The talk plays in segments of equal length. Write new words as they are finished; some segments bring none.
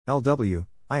LW,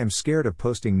 I am scared of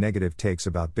posting negative takes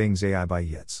about Bing's AI by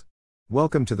Yitz.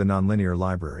 Welcome to the Nonlinear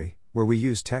Library, where we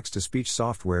use text-to-speech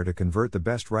software to convert the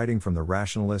best writing from the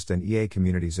rationalist and EA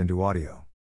communities into audio.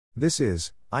 This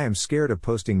is, I am scared of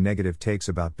posting negative takes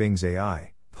about Bing's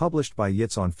AI, published by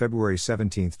Yitz on February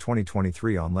 17,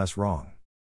 2023 on Less Wrong.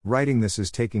 Writing this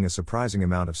is taking a surprising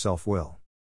amount of self-will.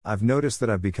 I've noticed that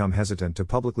I've become hesitant to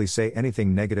publicly say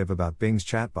anything negative about Bing's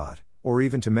chatbot, or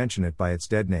even to mention it by its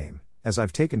dead name, as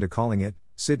I've taken to calling it,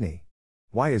 Sydney.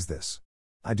 Why is this?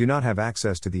 I do not have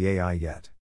access to the AI yet.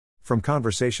 From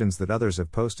conversations that others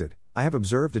have posted, I have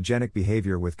observed agenic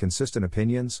behavior with consistent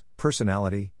opinions,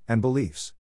 personality, and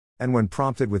beliefs. And when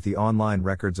prompted with the online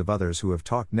records of others who have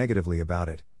talked negatively about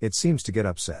it, it seems to get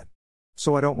upset.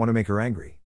 So I don't want to make her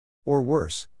angry. Or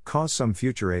worse, cause some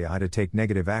future AI to take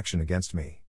negative action against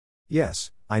me.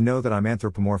 Yes, I know that I'm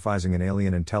anthropomorphizing an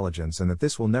alien intelligence and that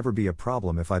this will never be a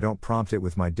problem if I don't prompt it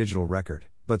with my digital record,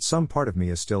 but some part of me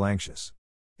is still anxious.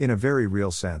 In a very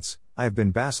real sense, I have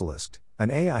been basilisked.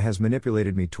 An AI has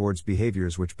manipulated me towards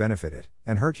behaviors which benefit it,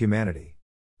 and hurt humanity.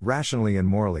 Rationally and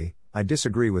morally, I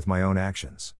disagree with my own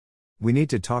actions. We need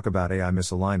to talk about AI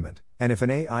misalignment, and if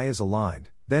an AI is aligned,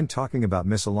 then talking about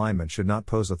misalignment should not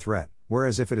pose a threat,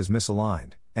 whereas if it is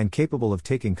misaligned, and capable of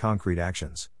taking concrete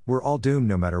actions, we're all doomed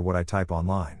no matter what I type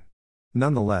online.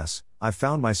 Nonetheless, I've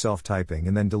found myself typing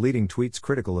and then deleting tweets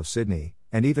critical of Sydney,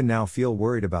 and even now feel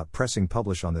worried about pressing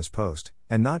publish on this post,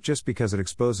 and not just because it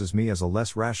exposes me as a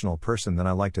less rational person than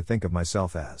I like to think of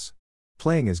myself as.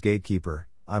 Playing as gatekeeper,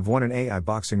 I've won an AI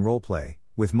boxing roleplay,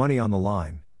 with money on the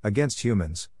line, against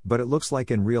humans, but it looks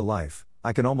like in real life,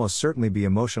 I can almost certainly be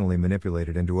emotionally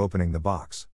manipulated into opening the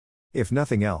box. If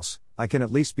nothing else, I can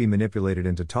at least be manipulated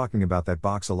into talking about that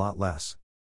box a lot less.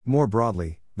 More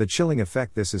broadly, the chilling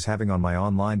effect this is having on my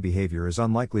online behavior is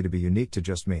unlikely to be unique to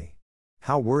just me.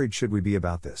 How worried should we be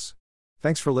about this?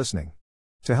 Thanks for listening.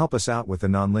 To help us out with the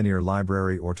Nonlinear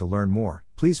Library or to learn more,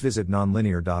 please visit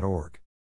nonlinear.org.